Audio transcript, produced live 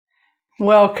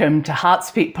Welcome to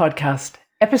Heartspeak Podcast,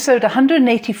 episode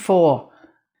 184,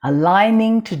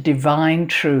 Aligning to Divine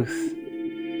Truth.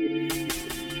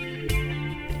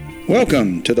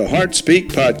 Welcome to the Heartspeak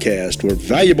Podcast, where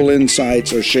valuable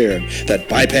insights are shared that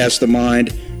bypass the mind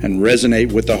and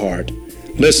resonate with the heart.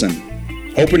 Listen,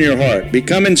 open your heart,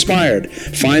 become inspired,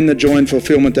 find the joy and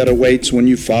fulfillment that awaits when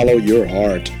you follow your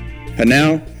heart. And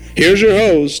now, here's your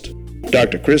host,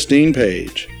 Dr. Christine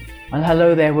Page. Well,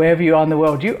 hello there, wherever you are in the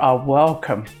world, you are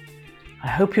welcome. I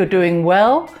hope you're doing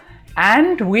well,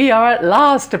 and we are at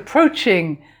last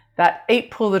approaching that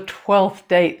April the 12th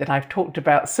date that I've talked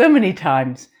about so many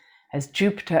times as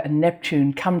Jupiter and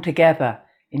Neptune come together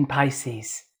in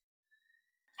Pisces.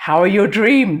 How are your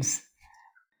dreams?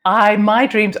 My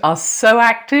dreams are so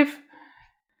active,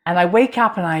 and I wake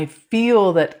up and I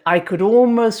feel that I could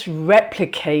almost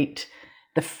replicate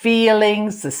the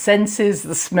feelings, the senses,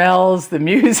 the smells, the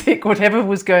music, whatever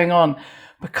was going on,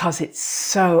 because it's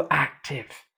so active.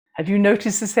 Have you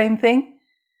noticed the same thing?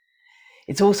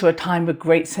 It's also a time of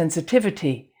great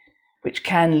sensitivity, which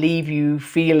can leave you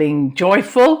feeling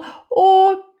joyful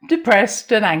or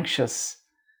depressed and anxious.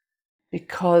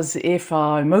 Because if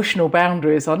our emotional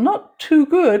boundaries are not too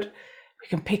good, we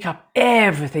can pick up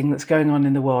everything that's going on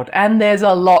in the world. And there's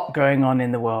a lot going on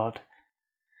in the world.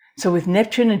 So with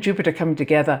Neptune and Jupiter coming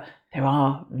together, there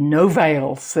are no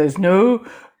veils. There's no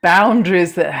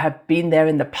boundaries that have been there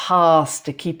in the past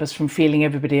to keep us from feeling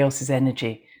everybody else's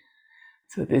energy.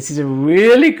 So this is a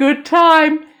really good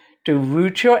time to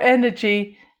root your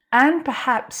energy and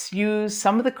perhaps use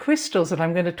some of the crystals that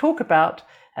I'm going to talk about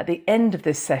at the end of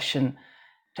this session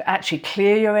to actually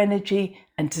clear your energy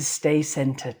and to stay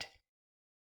centered.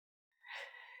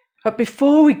 But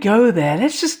before we go there,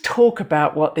 let's just talk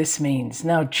about what this means.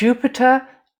 Now, Jupiter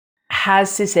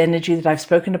has this energy that I've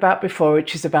spoken about before,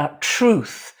 which is about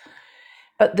truth.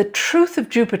 But the truth of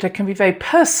Jupiter can be very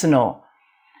personal,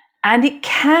 and it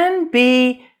can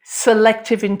be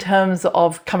selective in terms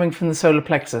of coming from the solar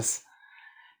plexus.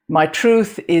 My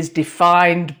truth is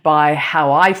defined by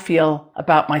how I feel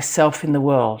about myself in the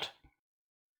world.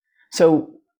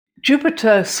 So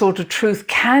Jupiter sort of truth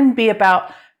can be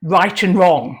about right and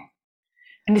wrong.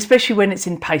 And especially when it's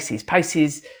in Pisces.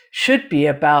 Pisces should be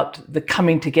about the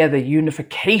coming together,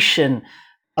 unification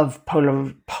of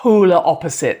polar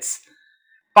opposites.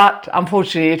 But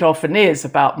unfortunately, it often is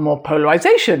about more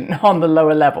polarization on the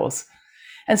lower levels.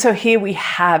 And so here we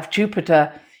have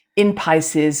Jupiter in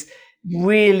Pisces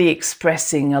really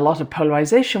expressing a lot of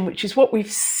polarization, which is what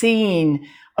we've seen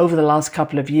over the last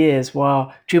couple of years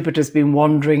while Jupiter's been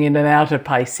wandering in and out of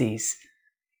Pisces.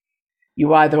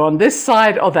 You're either on this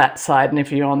side or that side. And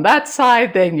if you're on that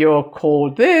side, then you're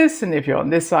called this. And if you're on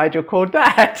this side, you're called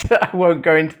that. I won't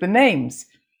go into the names.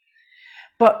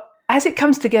 But as it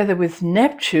comes together with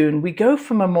Neptune, we go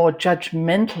from a more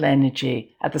judgmental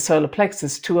energy at the solar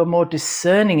plexus to a more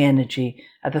discerning energy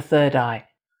at the third eye.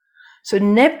 So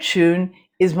Neptune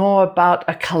is more about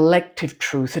a collective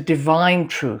truth, a divine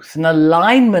truth, an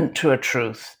alignment to a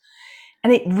truth.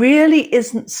 And it really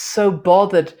isn't so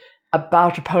bothered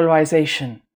about a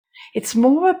polarization. It's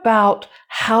more about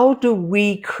how do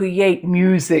we create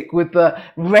music with the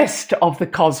rest of the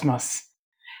cosmos?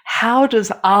 How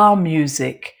does our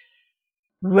music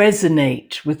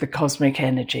resonate with the cosmic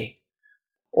energy?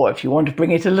 Or if you want to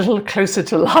bring it a little closer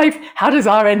to life, how does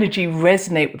our energy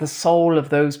resonate with the soul of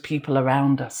those people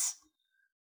around us?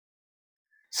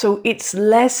 So it's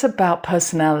less about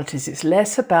personalities, it's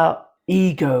less about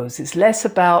egos, it's less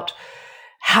about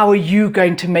how are you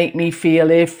going to make me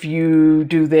feel if you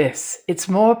do this? It's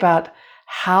more about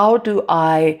how do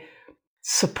I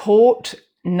support,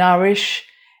 nourish,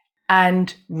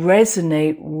 and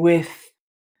resonate with,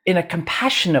 in a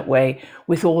compassionate way,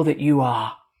 with all that you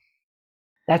are.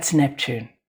 That's Neptune.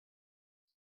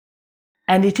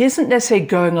 And it isn't necessarily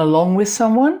going along with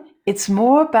someone. It's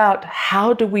more about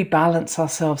how do we balance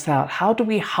ourselves out? How do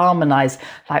we harmonize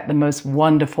like the most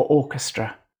wonderful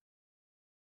orchestra?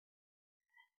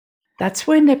 That's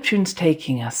where Neptune's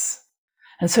taking us.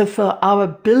 And so for our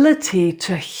ability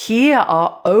to hear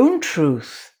our own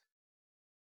truth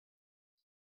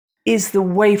is the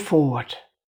way forward.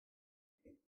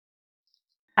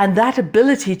 And that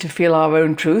ability to feel our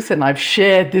own truth, and I've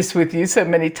shared this with you so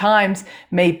many times,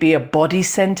 may be a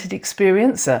body-centered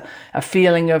experience, a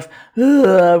feeling of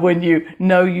when you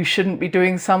know you shouldn't be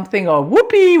doing something, or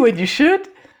whoopee when you should.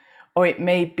 Or it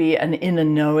may be an inner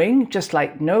knowing, just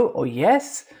like no or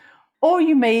yes. Or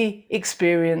you may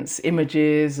experience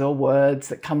images or words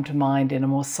that come to mind in a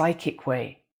more psychic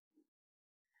way.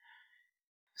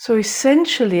 So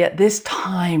essentially at this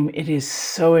time, it is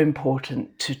so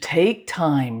important to take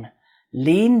time,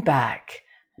 lean back,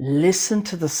 listen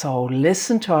to the soul,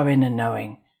 listen to our inner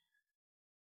knowing.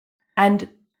 And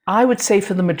I would say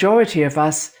for the majority of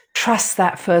us, trust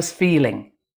that first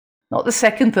feeling, not the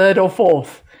second, third, or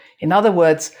fourth. In other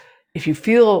words, if you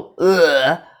feel,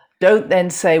 don't then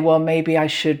say, well, maybe I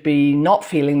should be not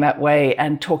feeling that way,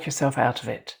 and talk yourself out of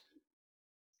it.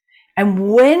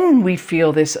 And when we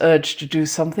feel this urge to do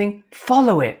something,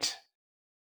 follow it.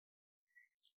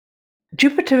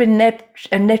 Jupiter and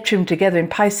Neptune together in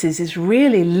Pisces is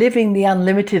really living the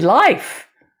unlimited life.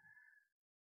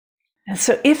 And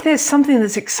so if there's something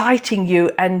that's exciting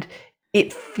you and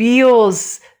it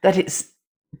feels that it's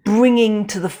bringing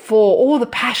to the fore all the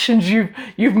passions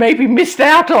you've maybe missed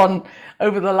out on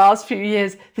over the last few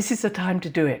years, this is the time to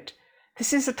do it.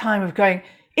 This is a time of going,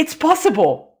 it's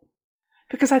possible.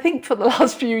 Because I think for the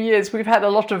last few years, we've had a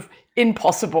lot of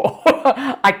impossible.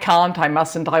 I can't, I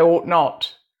mustn't, I ought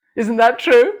not. Isn't that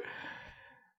true?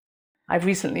 I've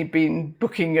recently been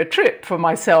booking a trip for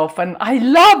myself, and I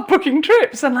love booking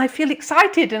trips, and I feel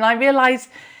excited, and I realize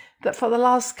that for the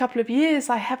last couple of years,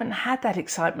 I haven't had that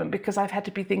excitement because I've had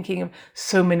to be thinking of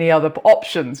so many other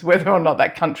options, whether or not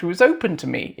that country was open to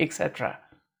me, etc.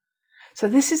 So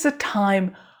this is a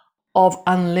time of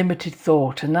unlimited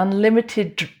thought and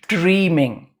unlimited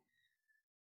dreaming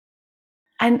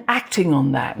and acting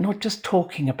on that, not just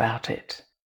talking about it.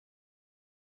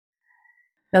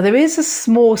 Now, there is a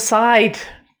small side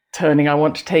turning I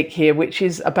want to take here, which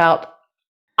is about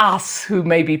us who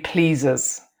may be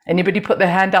pleasers. Anybody put their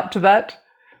hand up to that?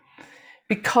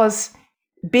 Because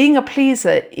being a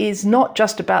pleaser is not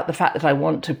just about the fact that I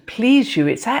want to please you.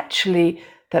 It's actually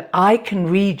that I can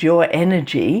read your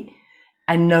energy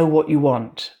and know what you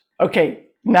want. Okay,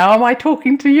 now am I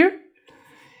talking to you?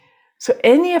 So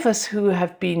any of us who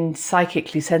have been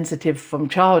psychically sensitive from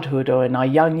childhood or in our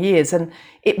young years, and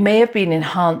it may have been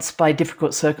enhanced by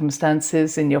difficult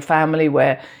circumstances in your family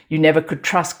where you never could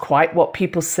trust quite what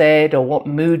people said or what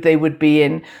mood they would be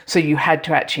in, so you had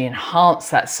to actually enhance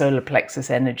that solar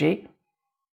plexus energy.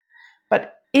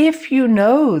 But if you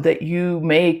know that you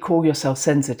may call yourself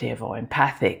sensitive or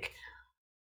empathic,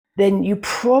 then you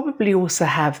probably also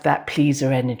have that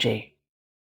pleaser energy.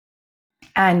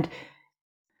 And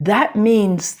that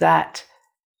means that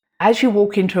as you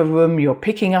walk into a room, you're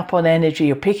picking up on energy,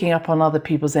 you're picking up on other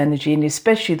people's energy, and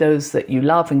especially those that you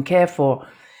love and care for,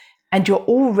 and you're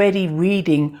already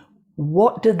reading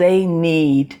what do they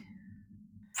need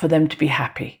for them to be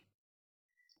happy.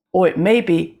 Or it may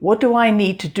be, what do I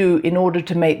need to do in order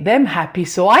to make them happy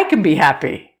so I can be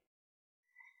happy?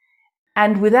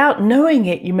 And without knowing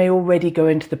it, you may already go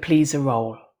into the pleaser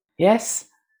role. Yes?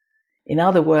 In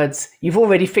other words, you've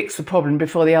already fixed the problem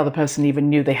before the other person even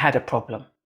knew they had a problem.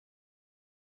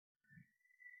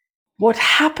 What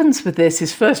happens with this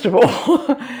is, first of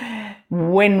all,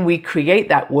 when we create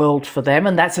that world for them,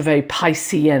 and that's a very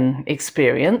Piscean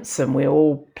experience, and we're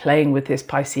all playing with this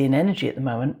Piscean energy at the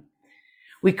moment,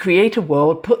 we create a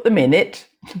world, put them in it,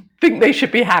 think they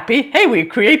should be happy. Hey, we've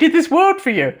created this world for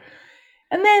you.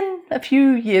 And then a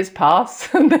few years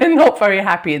pass, and they're not very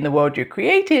happy in the world you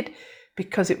created,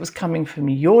 because it was coming from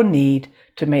your need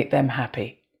to make them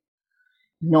happy,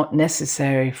 not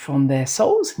necessarily from their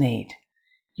soul's need.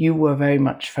 You were very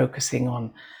much focusing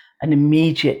on an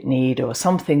immediate need or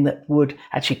something that would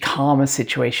actually calm a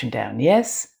situation down,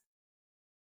 yes?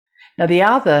 Now, the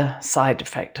other side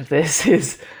effect of this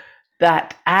is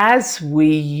that as we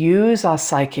use our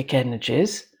psychic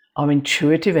energies, our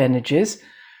intuitive energies,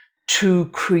 to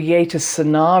create a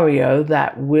scenario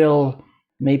that will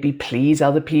maybe please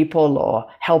other people or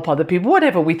help other people,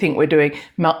 whatever we think we're doing,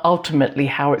 ultimately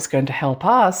how it's going to help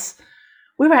us,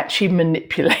 we're actually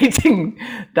manipulating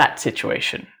that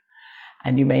situation.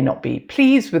 And you may not be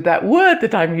pleased with that word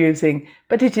that I'm using,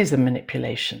 but it is a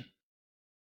manipulation.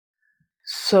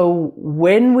 So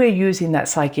when we're using that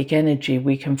psychic energy,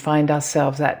 we can find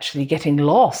ourselves actually getting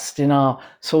lost in our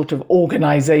sort of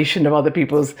organization of other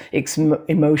people's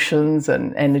emotions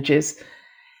and energies,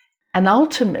 and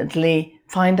ultimately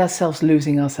find ourselves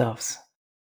losing ourselves.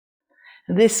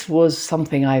 This was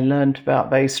something I learned about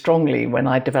very strongly when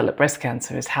I developed breast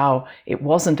cancer, is how it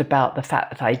wasn't about the fact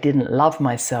that I didn't love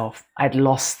myself. I'd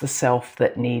lost the self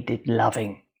that needed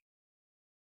loving.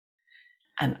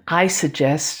 And I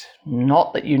suggest,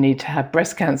 not that you need to have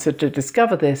breast cancer to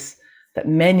discover this, that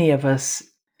many of us,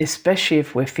 especially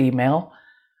if we're female,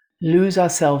 lose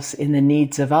ourselves in the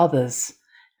needs of others,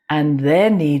 and their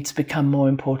needs become more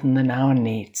important than our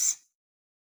needs.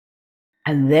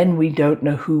 And then we don't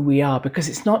know who we are, because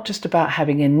it's not just about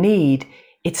having a need,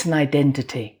 it's an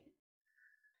identity.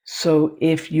 So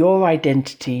if your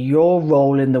identity, your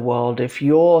role in the world, if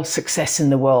your success in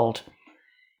the world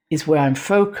is where I'm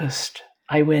focused,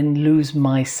 I then lose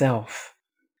myself.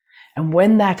 And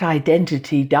when that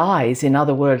identity dies, in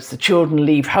other words, the children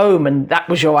leave home and that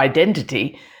was your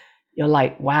identity, you're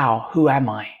like, wow, who am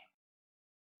I?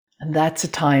 And that's a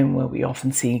time where we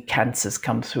often see cancers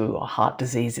come through or heart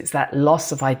disease. It's that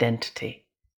loss of identity.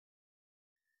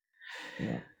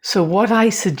 Yeah. So what I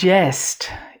suggest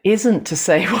isn't to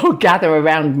say, well, gather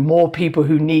around more people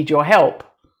who need your help.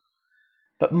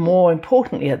 But more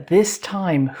importantly, at this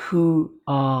time, who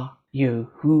are you?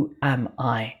 Who am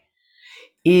I?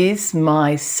 Is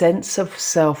my sense of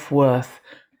self-worth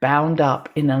bound up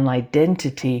in an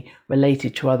identity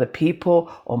related to other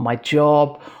people or my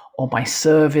job or my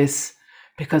service?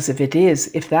 Because if it is,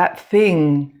 if that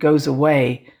thing goes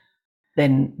away,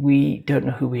 then we don't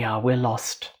know who we are. We're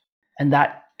lost. And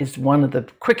that is one of the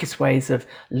quickest ways of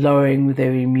lowering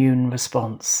their immune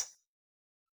response.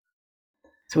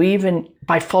 So even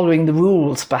by following the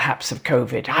rules, perhaps, of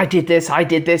COVID, I did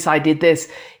this,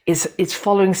 it's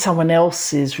following someone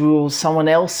else's rules, someone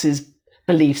else's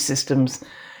belief systems.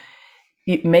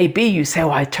 It may be you say,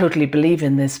 oh, I totally believe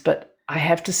in this, but I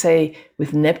have to say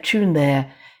with Neptune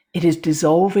there, it is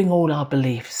dissolving all our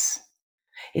beliefs.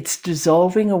 It's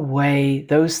dissolving away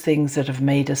those things that have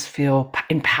made us feel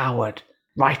empowered,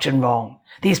 right and wrong.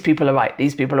 These people are right,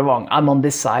 these people are wrong. I'm on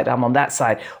this side, I'm on that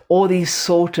side. All these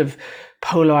sort of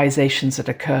polarizations that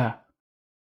occur.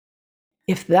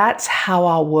 If that's how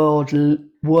our world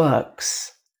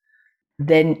works,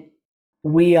 then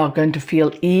we are going to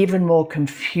feel even more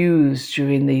confused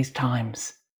during these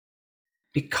times.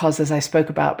 Because as I spoke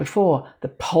about before, the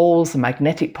poles, the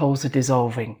magnetic poles are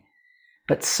dissolving,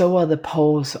 but so are the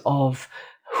poles of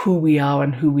who we are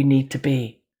and who we need to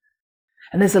be.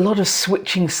 And there's a lot of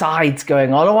switching sides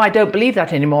going on. Oh, I don't believe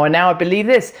that anymore. And now I believe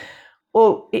this.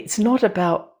 Well, it's not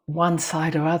about one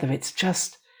side or other. It's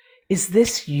just, is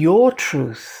this your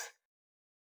truth?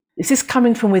 Is this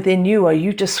coming from within you? Or are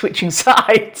you just switching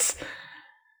sides?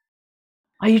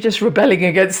 Are you just rebelling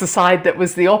against the side that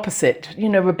was the opposite? You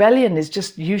know, rebellion is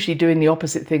just usually doing the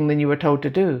opposite thing than you were told to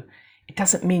do. It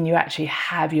doesn't mean you actually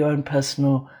have your own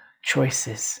personal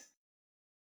choices.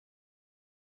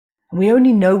 We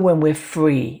only know when we're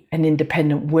free and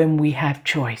independent when we have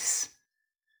choice.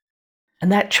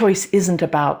 And that choice isn't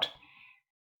about,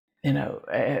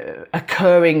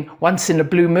 occurring once in a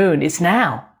blue moon. It's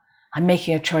now. I'm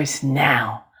making a choice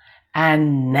now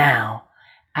and now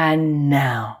and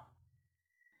now.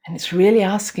 And it's really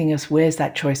asking us, where's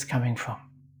that choice coming from?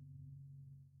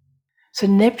 So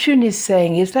Neptune is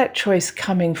saying, is that choice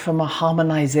coming from a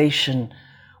harmonization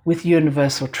with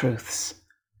universal truths?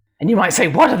 And you might say,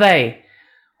 what are they?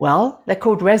 Well, they're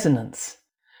called resonance.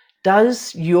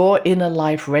 Does your inner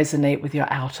life resonate with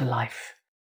your outer life?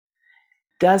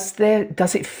 Does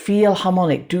it feel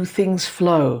harmonic? Do things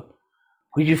flow?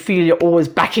 Or do you feel you're always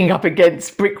backing up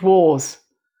against brick walls?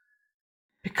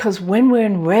 Because when we're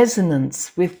in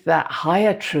resonance with that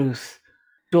higher truth,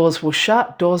 doors will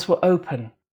shut, doors will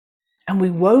open. And we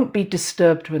won't be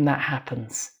disturbed when that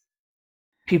happens.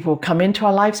 People will come into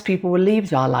our lives, people will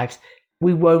leave our lives.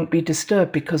 We won't be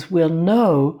disturbed because we'll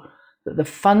know that the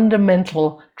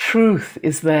fundamental truth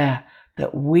is there,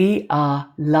 that we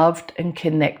are loved and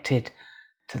connected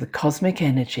to the cosmic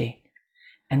energy.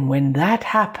 And when that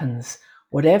happens,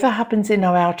 whatever happens in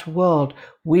our outer world,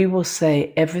 we will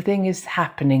say everything is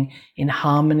happening in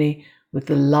harmony with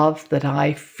the love that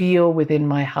I feel within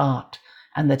my heart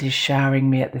and that is showering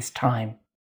me at this time.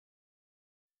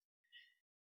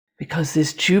 Because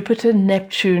this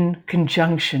Jupiter-Neptune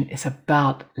conjunction is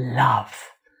about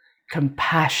love,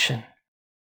 compassion.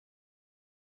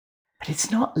 But it's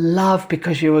not love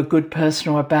because you're a good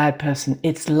person or a bad person.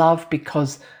 It's love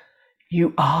because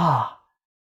you are.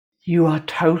 You are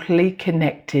totally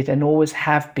connected and always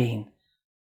have been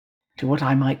to what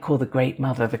I might call the Great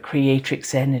Mother, the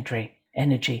creatrix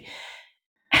energy.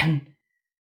 And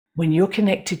when you're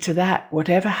connected to that,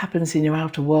 whatever happens in your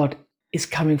outer world is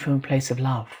coming from a place of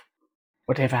love.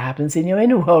 Whatever happens in your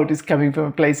inner world is coming from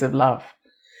a place of love.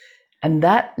 And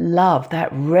that love, that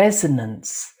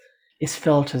resonance, is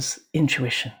felt as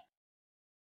intuition.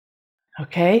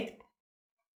 Okay?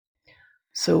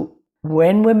 So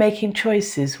when we're making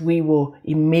choices, we will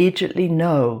immediately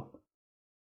know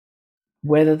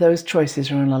whether those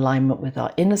choices are in alignment with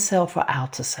our inner self or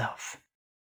outer self.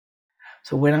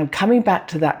 So when I'm coming back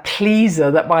to that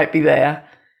pleaser that might be there,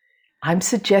 I'm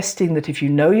suggesting that if you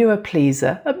know you're a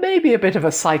pleaser, and maybe a bit of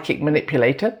a psychic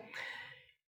manipulator,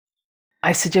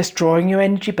 I suggest drawing your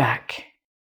energy back.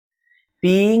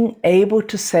 Being able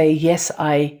to say, yes,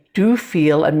 I do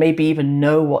feel and maybe even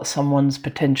know what someone's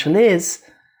potential is,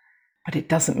 but it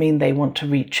doesn't mean they want to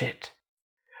reach it.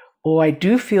 Or I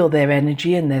do feel their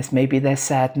energy and there's maybe their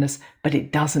sadness, but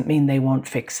it doesn't mean they want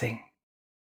fixing.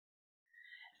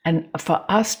 And for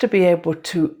us to be able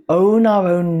to own our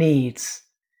own needs,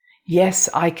 yes,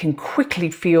 I can quickly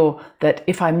feel that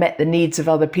if I met the needs of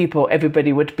other people,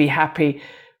 everybody would be happy.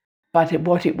 But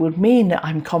what it would mean that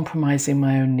I'm compromising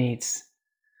my own needs.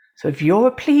 So if you're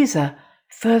a pleaser,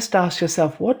 first ask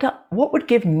yourself, what would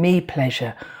give me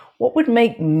pleasure? What would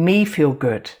make me feel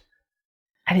good?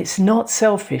 And it's not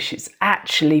selfish, it's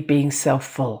actually being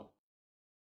self-full.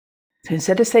 So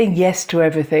instead of saying yes to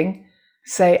everything,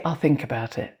 say, I'll think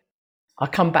about it. I'll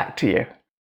come back to you.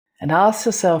 And ask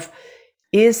yourself,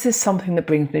 is this something that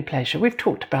brings me pleasure? We've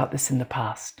talked about this in the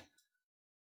past.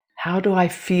 How do I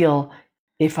feel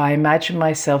if I imagine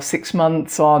myself 6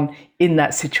 months on in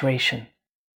that situation?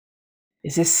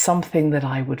 Is this something that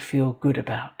I would feel good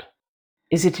about?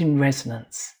 Is it in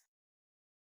resonance?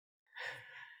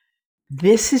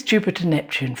 This is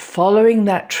Jupiter-Neptune, following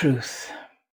that truth.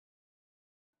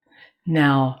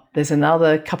 Now, there's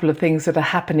another couple of things that are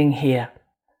happening here.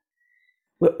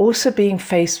 We're also being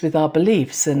faced with our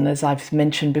beliefs. And as I've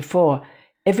mentioned before,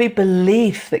 every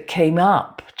belief that came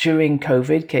up during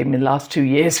COVID, came in the last 2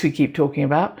 years we keep talking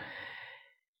about,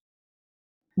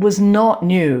 was not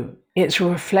new. It's a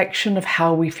reflection of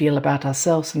how we feel about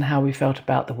ourselves and how we felt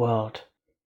about the world.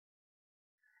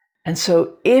 And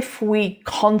so if we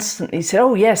constantly say,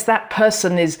 oh yes, that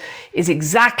person is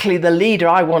exactly the leader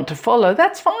I want to follow,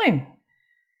 that's fine.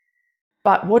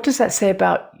 But what does that say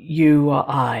about you or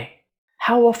I?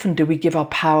 How often do we give our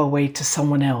power away to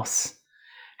someone else?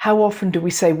 How often do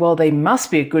we say, well, they must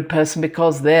be a good person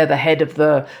because they're the head of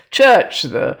the church,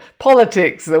 the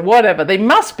politics, the whatever, they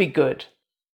must be good.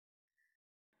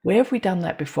 Where have we done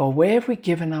that before? Where have we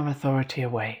given our authority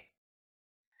away?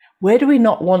 Where do we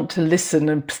not want to listen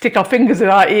and stick our fingers in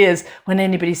our ears when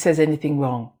anybody says anything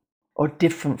wrong or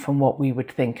different from what we would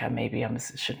think? Maybe I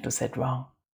shouldn't have said wrong.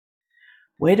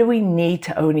 Where do we need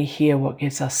to only hear what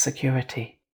gives us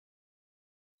security?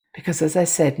 Because as I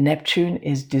said, Neptune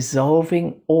is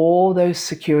dissolving all those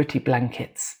security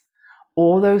blankets,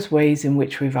 all those ways in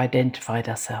which we've identified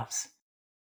ourselves.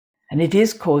 And it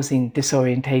is causing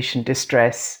disorientation,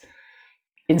 distress,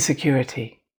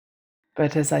 insecurity.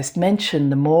 But as I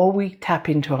mentioned, the more we tap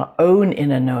into our own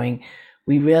inner knowing,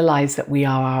 we realize that we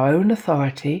are our own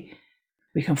authority,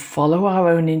 we can follow our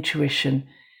own intuition,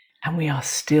 and we are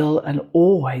still and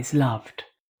always loved.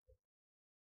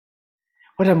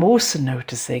 What I'm also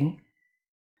noticing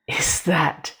is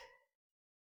that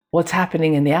what's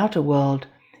happening in the outer world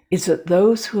is that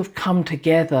those who have come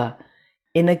together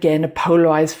in, again, a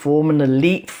polarized form, an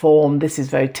elite form, this is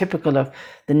very typical of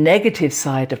the negative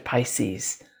side of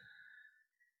Pisces.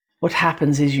 What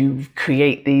happens is you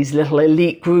create these little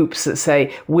elite groups that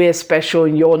say, we're special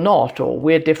and you're not, or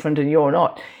we're different and you're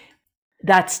not.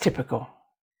 That's typical.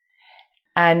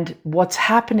 And what's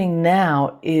happening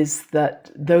now is that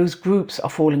those groups are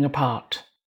falling apart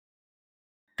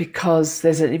because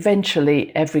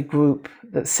eventually every group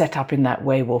that's set up in that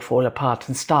way will fall apart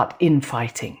and start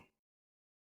infighting.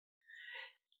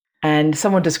 And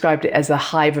someone described it as a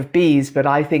hive of bees, but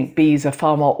I think bees are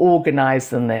far more organized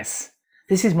than this.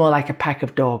 This is more like a pack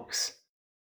of dogs.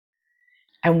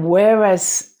 And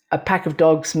whereas a pack of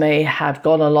dogs may have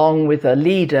gone along with a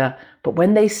leader, but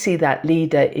when they see that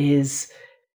leader is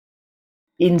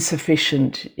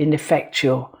insufficient,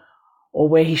 ineffectual, or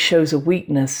where he shows a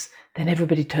weakness, then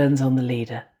everybody turns on the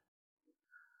leader.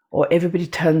 Or everybody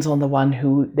turns on the one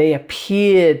who they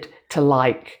appeared to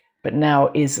like, but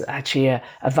now is actually a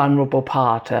vulnerable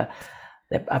part, a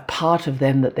part of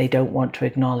them that they don't want to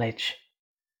acknowledge.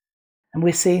 And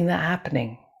we're seeing that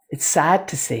happening. It's sad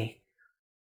to see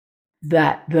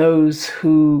that those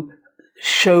who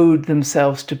showed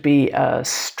themselves to be a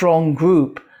strong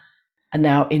group are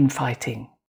now infighting.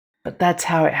 But that's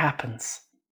how it happens.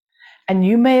 And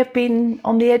you may have been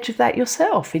on the edge of that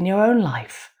yourself in your own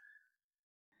life,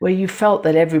 where you felt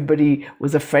that everybody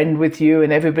was a friend with you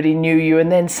and everybody knew you,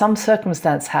 and then some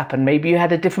circumstance happened. Maybe you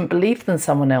had a different belief than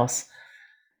someone else.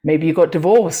 Maybe you got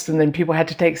divorced and then people had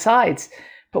to take sides.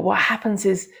 But what happens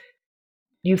is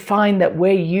you find that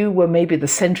where you were maybe the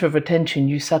center of attention,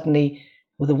 you suddenly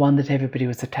were the one that everybody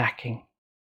was attacking.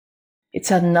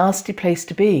 It's a nasty place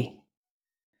to be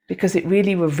because it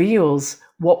really reveals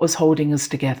what was holding us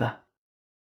together.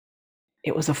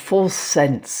 It was a false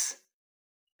sense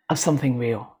of something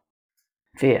real,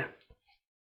 fear.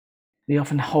 We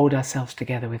often hold ourselves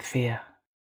together with fear.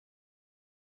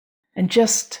 And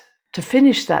just to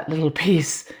finish that little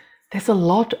piece, there's a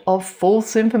lot of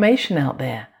false information out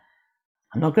there.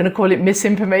 I'm not going to call it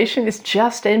misinformation. It's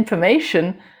just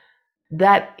information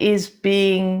that is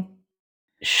being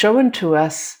shown to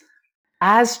us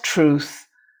as truth,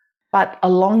 but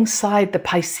alongside the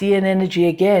Piscean energy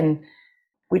again,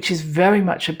 which is very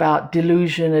much about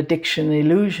delusion, addiction,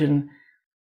 illusion,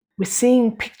 we're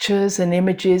seeing pictures and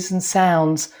images and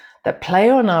sounds that play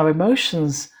on our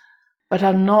emotions, but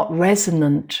are not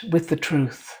resonant with the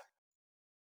truth.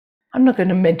 I'm not going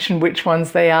to mention which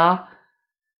ones they are,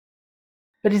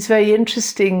 but it's very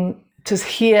interesting to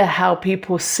hear how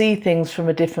people see things from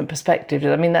a different perspective.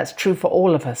 I mean, that's true for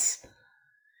all of us.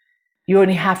 You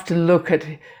only have to look at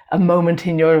a moment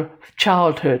in your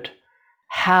childhood,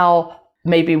 how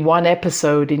maybe one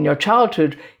episode in your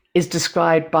childhood is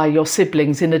described by your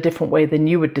siblings in a different way than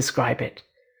you would describe it.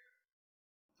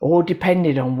 All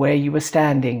depended on where you were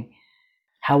standing,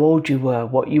 how old you were,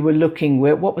 what you were looking,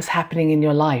 what was happening in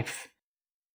your life.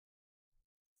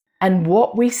 And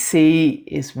what we see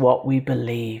is what we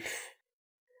believe.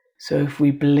 So if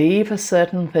we believe a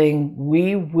certain thing,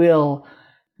 we will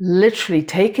literally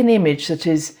take an image that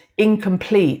is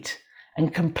incomplete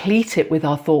and complete it with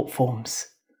our thought forms.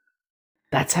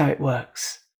 That's how it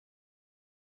works.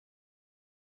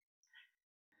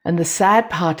 And the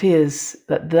sad part is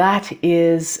that that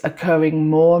is occurring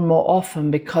more and more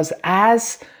often, because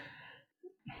as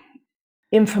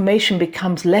information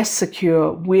becomes less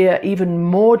secure, we're even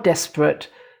more desperate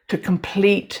to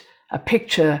complete a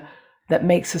picture that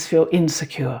makes us feel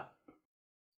insecure.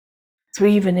 So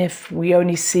even if we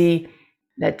only see,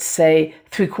 let's say,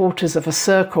 3/4 of a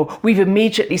circle, we've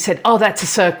immediately said, oh, that's a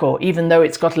circle, even though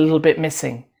it's got a little bit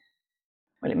missing.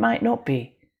 Well, it might not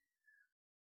be.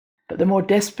 But the more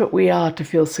desperate we are to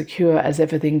feel secure as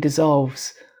everything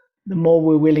dissolves, the more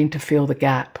we're willing to fill the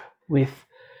gap with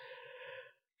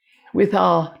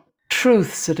our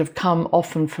truths that have come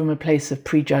often from a place of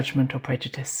prejudgment or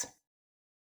prejudice.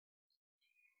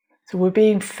 So we're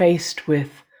being faced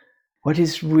with what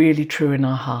is really true in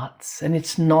our hearts. And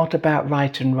it's not about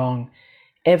right and wrong.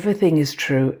 Everything is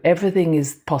true, everything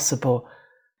is possible,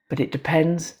 but it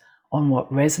depends on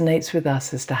what resonates with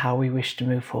us as to how we wish to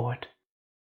move forward.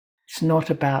 It's not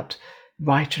about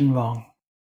right and wrong.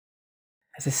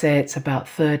 As I say, it's about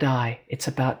third eye. It's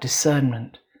about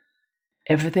discernment.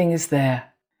 Everything is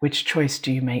there. Which choice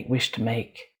do you wish to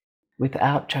make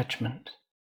without judgment?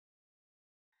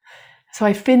 So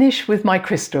I finish with my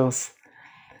crystals.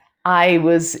 I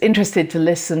was interested to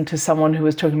listen to someone who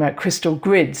was talking about crystal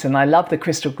grids, and I love the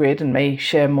crystal grid and may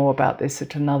share more about this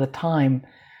at another time.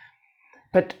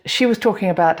 But she was talking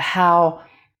about how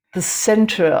the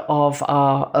center of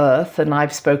our earth, and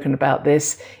I've spoken about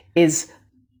this, is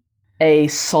a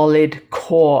solid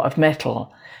core of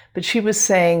metal. But she was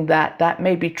saying that that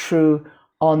may be true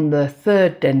on the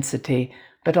third density,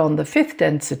 but on the fifth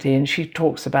density, and she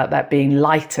talks about that being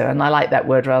lighter, and I like that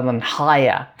word rather than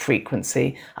higher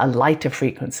frequency, a lighter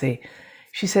frequency.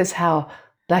 She says how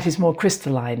that is more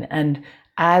crystalline, and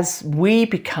as we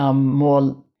become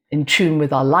more in tune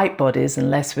with our light bodies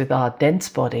and less with our dense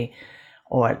body,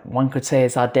 or one could say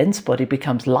as our dense body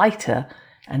becomes lighter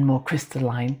and more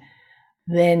crystalline,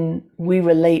 then we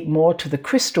relate more to the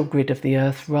crystal grid of the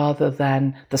earth rather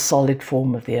than the solid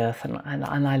form of the earth. And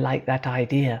I like that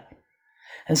idea.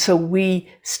 And so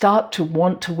we start to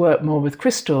want to work more with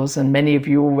crystals, and many of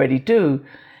you already do.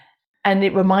 And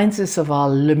it reminds us of our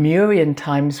Lemurian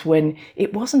times when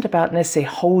it wasn't about necessarily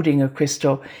holding a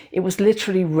crystal. It was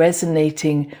literally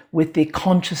resonating with the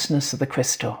consciousness of the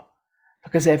crystal,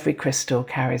 because every crystal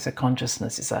carries a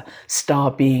consciousness. It's a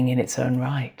star being in its own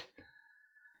right.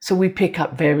 So we pick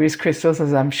up various crystals,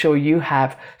 as I'm sure you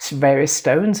have, various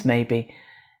stones maybe,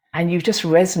 and you just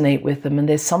resonate with them, and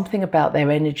there's something about their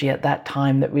energy at that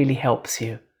time that really helps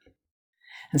you.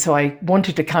 And so I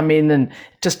wanted to come in and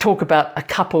just talk about a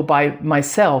couple by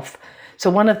myself. So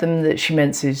one of them that she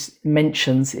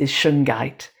mentions is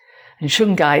shungite. And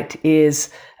shungite is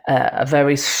a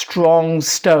very strong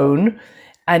stone,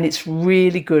 and it's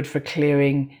really good for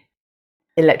clearing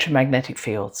electromagnetic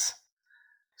fields.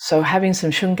 So having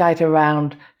some shungite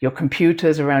around your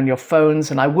computers, around your phones,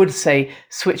 and I would say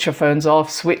switch your phones off,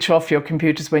 switch off your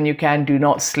computers when you can. Do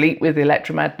not sleep with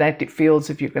electromagnetic fields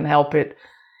if you can help it.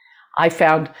 I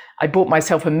bought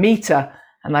myself a meter,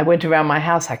 and I went around my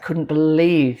house. I couldn't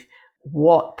believe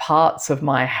what parts of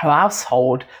my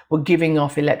household were giving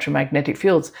off electromagnetic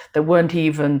fields that weren't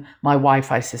even my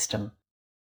Wi-Fi system.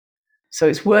 So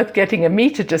it's worth getting a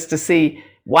meter just to see,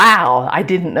 wow, I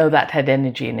didn't know that had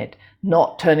energy in it.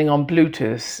 Not turning on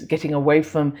Bluetooth, getting away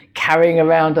from carrying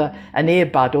around an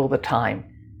earbud all the time.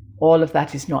 All of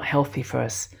that is not healthy for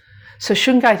us. So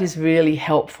shungite is really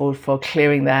helpful for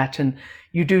clearing that, and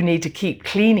you do need to keep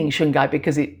cleaning shungite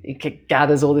because it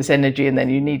gathers all this energy, and then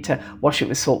you need to wash it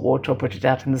with salt water or put it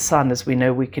out in the sun, as we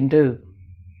know we can do.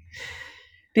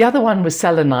 The other one was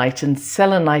selenite, and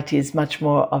selenite is much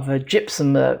more of a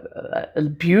gypsum, a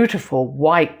beautiful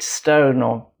white stone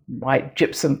or white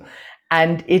gypsum,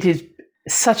 and it is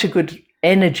such a good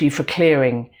energy for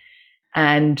clearing.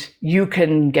 And you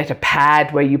can get a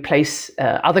pad where you place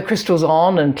other crystals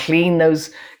on and clean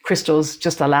those crystals,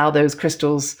 just allow those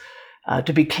crystals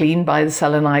to be cleaned by the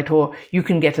selenite, or you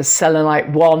can get a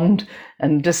selenite wand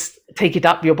and just take it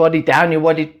up your body, down your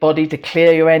body to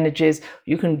clear your energies.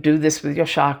 You can do this with your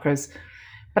chakras.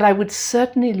 But I would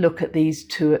certainly look at these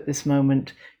two at this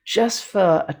moment, just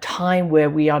for a time where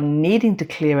we are needing to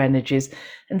clear energies.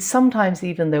 And sometimes,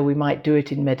 even though we might do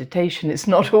it in meditation, it's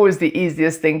not always the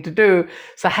easiest thing to do.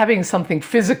 So having something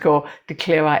physical to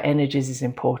clear our energies is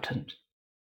important.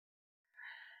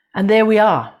 And there we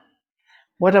are.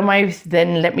 What am I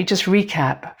then? Let me just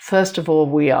recap. First of all,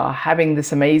 we are having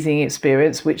this amazing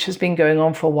experience, which has been going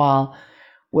on for a while,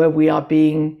 where we are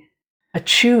being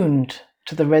attuned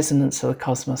to the resonance of the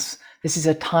cosmos. This is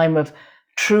a time of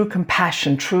true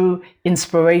compassion, true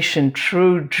inspiration,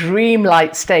 true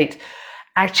dreamlike state,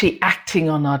 actually acting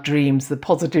on our dreams, the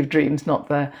positive dreams, not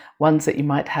the ones that you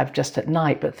might have just at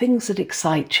night, but things that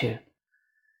excite you.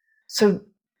 So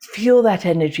feel that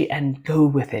energy and go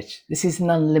with it. This is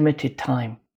an unlimited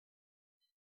time.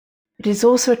 It is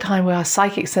also a time where our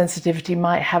psychic sensitivity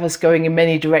might have us going in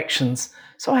many directions.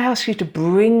 So I ask you to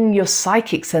bring your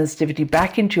psychic sensitivity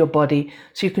back into your body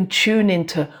so you can tune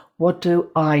into what do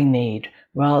I need,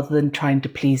 rather than trying to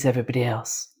please everybody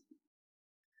else.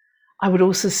 I would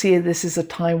also see this as a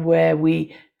time where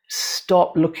we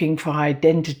stop looking for our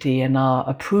identity and our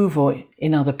approval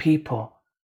in other people.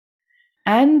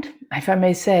 And, if I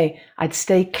may say, I'd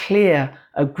stay clear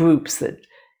of groups that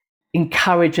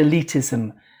encourage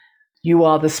elitism. You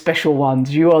are the special ones,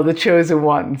 you are the chosen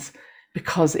ones,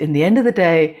 because in the end of the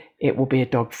day, it will be a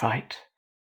dogfight.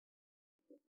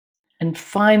 And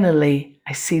finally,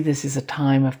 I see this as a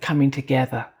time of coming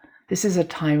together. This is a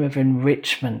time of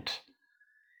enrichment.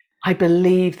 I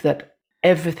believe that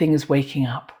everything is waking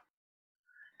up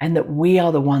and that we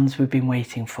are the ones we've been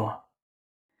waiting for.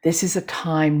 This is a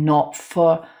time not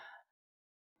for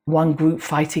one group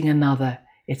fighting another.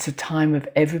 It's a time of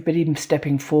everybody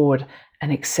stepping forward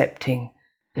and accepting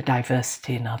the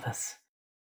diversity in others.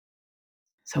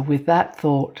 So with that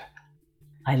thought,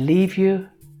 I leave you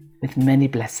with many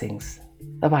blessings.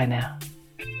 Bye-bye now.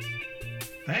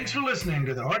 Thanks for listening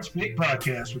to the HeartSpeak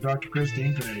Podcast with Dr.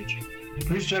 Christine Page.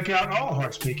 Please check out all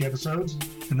HeartSpeak episodes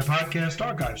in the podcast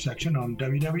archive section on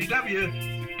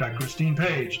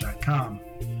www.christinepage.com.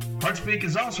 HeartSpeak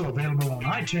is also available on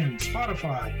iTunes,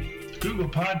 Spotify, Google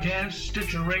Podcasts,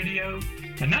 Stitcher Radio,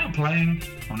 and now playing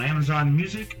on Amazon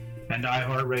Music and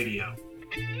iHeartRadio.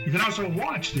 You can also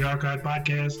watch the archive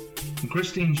podcast on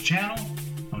Christine's channel,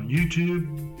 on YouTube,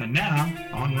 and now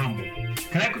on Rumble.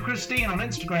 Connect with Christine on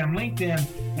Instagram, LinkedIn,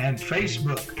 and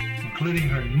Facebook, including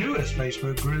her newest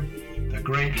Facebook group, The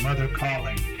Great Mother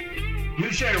Calling. Do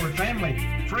share with family,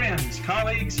 friends,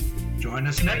 colleagues. Join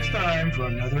us next time for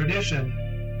another edition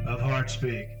of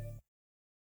HeartSpeak.